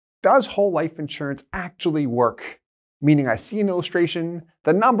does whole life insurance actually work? Meaning I see an illustration,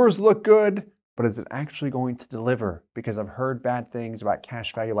 the numbers look good, but is it actually going to deliver? Because I've heard bad things about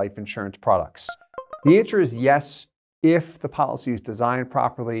cash value life insurance products. The answer is yes, if the policy is designed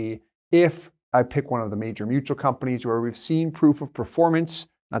properly, if I pick one of the major mutual companies where we've seen proof of performance,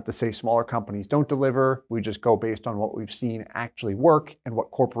 not to say smaller companies don't deliver, we just go based on what we've seen actually work and what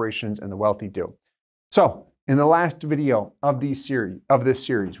corporations and the wealthy do. So in the last video of this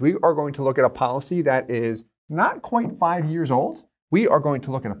series, we are going to look at a policy that is not quite 5 years old. We are going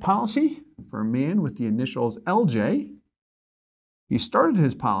to look at a policy for a man with the initials LJ. He started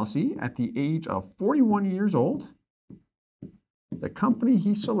his policy at the age of 41 years old. The company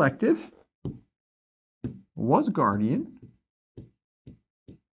he selected was Guardian,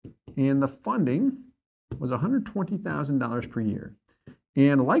 and the funding was $120,000 per year.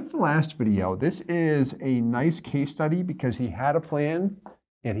 And like the last video, this is a nice case study because he had a plan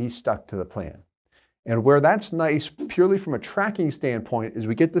and he stuck to the plan. And where that's nice, purely from a tracking standpoint, is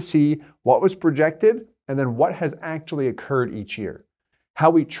we get to see what was projected and then what has actually occurred each year. How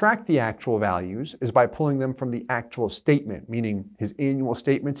we track the actual values is by pulling them from the actual statement, meaning his annual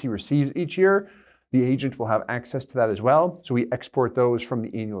statements he receives each year. The agent will have access to that as well. So we export those from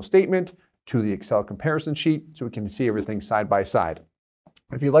the annual statement to the Excel comparison sheet so we can see everything side by side.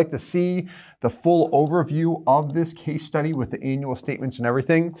 If you'd like to see the full overview of this case study with the annual statements and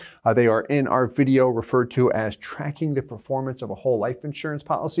everything, they are in our video referred to as Tracking the Performance of a Whole Life Insurance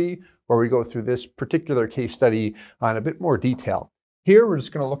Policy, where we go through this particular case study in a bit more detail. Here, we're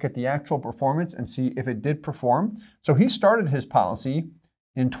just going to look at the actual performance and see if it did perform. So he started his policy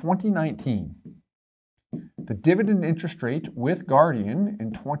in 2019. The dividend interest rate with Guardian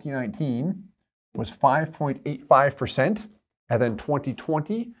in 2019 was 5.85%. And then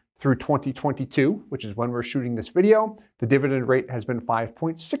 2020 through 2022, which is when we're shooting this video, the dividend rate has been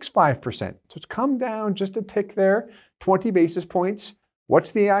 5.65%. So it's come down just a tick there, 20 basis points.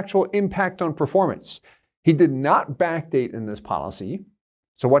 What's the actual impact on performance? He did not backdate in this policy.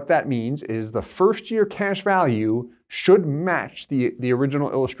 So what that means is the first year cash value should match the original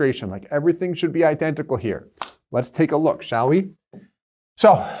illustration. Like everything should be identical here. Let's take a look, shall we?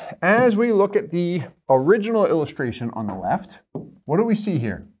 So as we look at the original illustration on the left, what do we see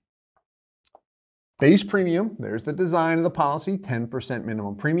here? Base premium, there's the design of the policy, 10%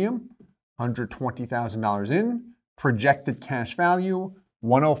 minimum premium, $120,000 in, projected cash value,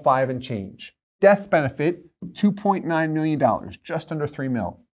 105 and change. Death benefit, $2.9 million, just under 3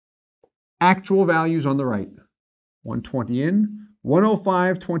 mil. Actual values on the right, 120 in,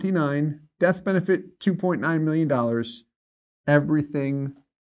 105.29, death benefit, $2.9 million. Everything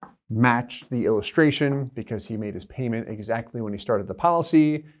matched the illustration because he made his payment exactly when he started the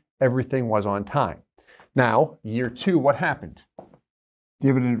policy. Everything was on time. Now, year 2, what happened?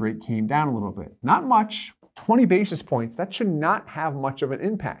 Dividend rate came down a little bit. Not much, 20 basis points. That should not have much of an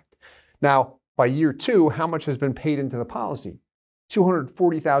impact. Now, by year 2, how much has been paid into the policy?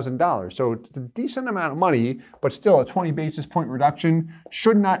 $240,000. So it's a decent amount of money, but still a 20 basis point reduction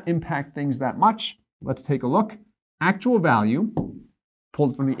should not impact things that much. Let's take a look. Actual value,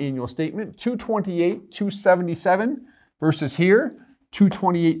 pulled from the annual statement, $228,277 versus here,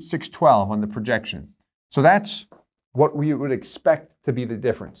 $228,612 on the projection. So that's what we would expect to be the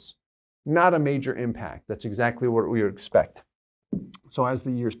difference. Not a major impact. That's exactly what we would expect. So as the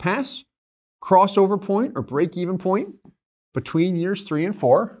years pass, crossover point or break-even point between years 3 and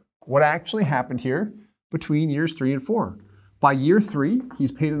 4. What actually happened here between years 3 and 4? By year 3,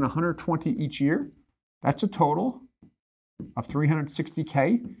 he's paid in $120 each year. That's a total of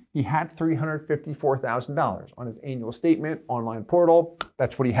 $360K. He had $354,000 on his annual statement, online portal.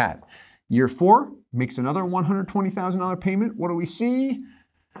 That's what he had. Year 4 makes another $120,000 payment. What do we see?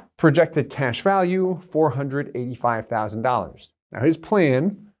 Projected cash value, $485,000. Now his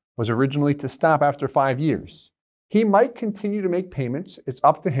plan was originally to stop after 5 years. He might continue to make payments. It's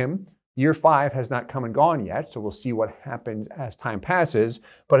up to him. Year 5 has not come and gone yet, so we'll see what happens as time passes.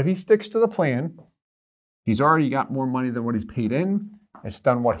 But if he sticks to the plan, he's already got more money than what he's paid in. It's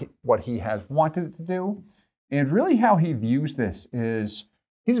done what he has wanted it to do. And really how he views this is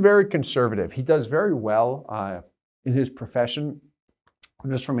he's very conservative. He does very well in his profession,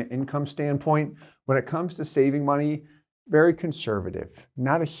 just from an income standpoint. When it comes to saving money, very conservative.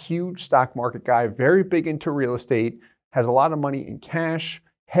 Not a huge stock market guy, very big into real estate, has a lot of money in cash,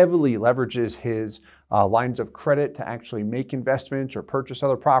 heavily leverages his lines of credit to actually make investments or purchase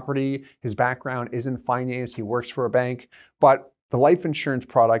other property. His background is in finance. He works for a bank. But the life insurance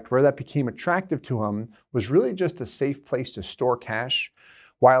product, where that became attractive to him, was really just a safe place to store cash.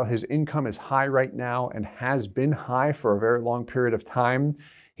 While his income is high right now and has been high for a very long period of time,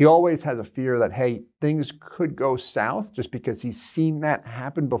 He always has a fear that, hey, things could go south just because he's seen that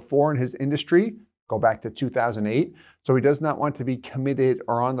happen before in his industry. Go back to 2008. So he does not want to be committed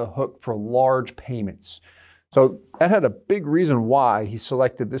or on the hook for large payments. So that had a big reason why he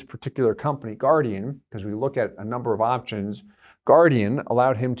selected this particular company, Guardian, because we look at a number of options. Guardian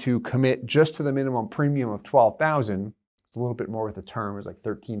allowed him to commit just to the minimum premium of $12,000. It's a little bit more with the term, it was like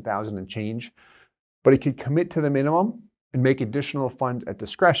 $13,000 and change. But he could commit to the minimum and make additional funds at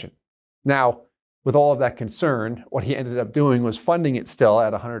discretion. Now, with all of that concern, what he ended up doing was funding it still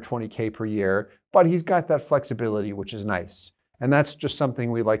at $120K per year, but he's got that flexibility, which is nice. And that's just something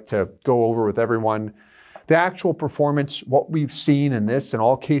we like to go over with everyone. The actual performance, what we've seen in this and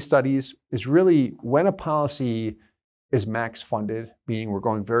all case studies, is really when a policy is max funded, meaning we're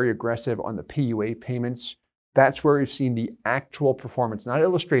going very aggressive on the PUA payments, that's where we've seen the actual performance, not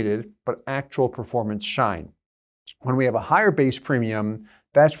illustrated, but actual performance shine. When we have a higher base premium,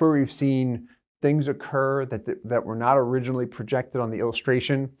 that's where we've seen things occur that were not originally projected on the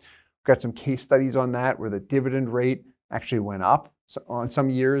illustration. We've got some case studies on that where the dividend rate actually went up on some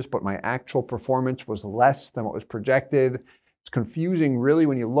years, but my actual performance was less than what was projected. It's confusing really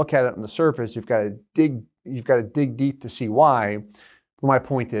when you look at it on the surface. You've got to dig deep to see why. But my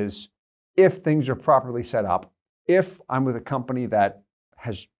point is, if things are properly set up, if I'm with a company that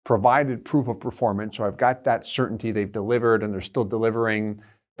has provided proof of performance, so I've got that certainty they've delivered and they're still delivering,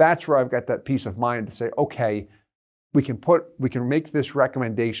 that's where I've got that peace of mind to say, okay, we can make this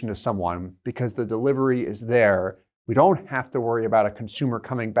recommendation to someone because the delivery is there. We don't have to worry about a consumer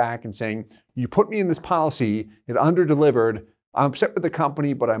coming back and saying, you put me in this policy, it underdelivered. I'm upset with the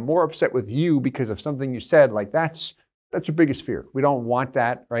company, but I'm more upset with you because of something you said. Like that's your biggest fear. We don't want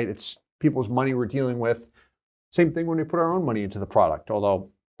that, right? It's people's money we're dealing with. Same thing when we put our own money into the product, although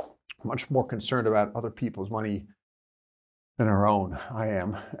I'm much more concerned about other people's money than our own. I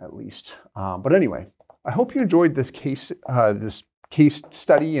am, at least. But anyway, I hope you enjoyed this case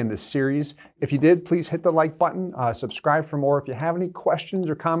study and this series. If you did, please hit the like button, subscribe for more. If you have any questions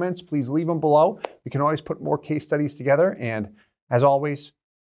or comments, please leave them below. We can always put more case studies together. And as always,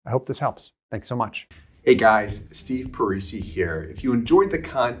 I hope this helps. Thanks so much. Hey guys, Steve Parisi here. If you enjoyed the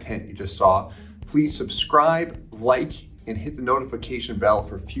content you just saw, please subscribe, like, and hit the notification bell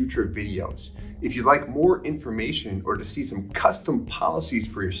for future videos. If you'd like more information or to see some custom policies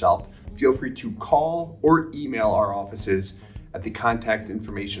for yourself, feel free to call or email our offices at the contact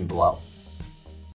information below.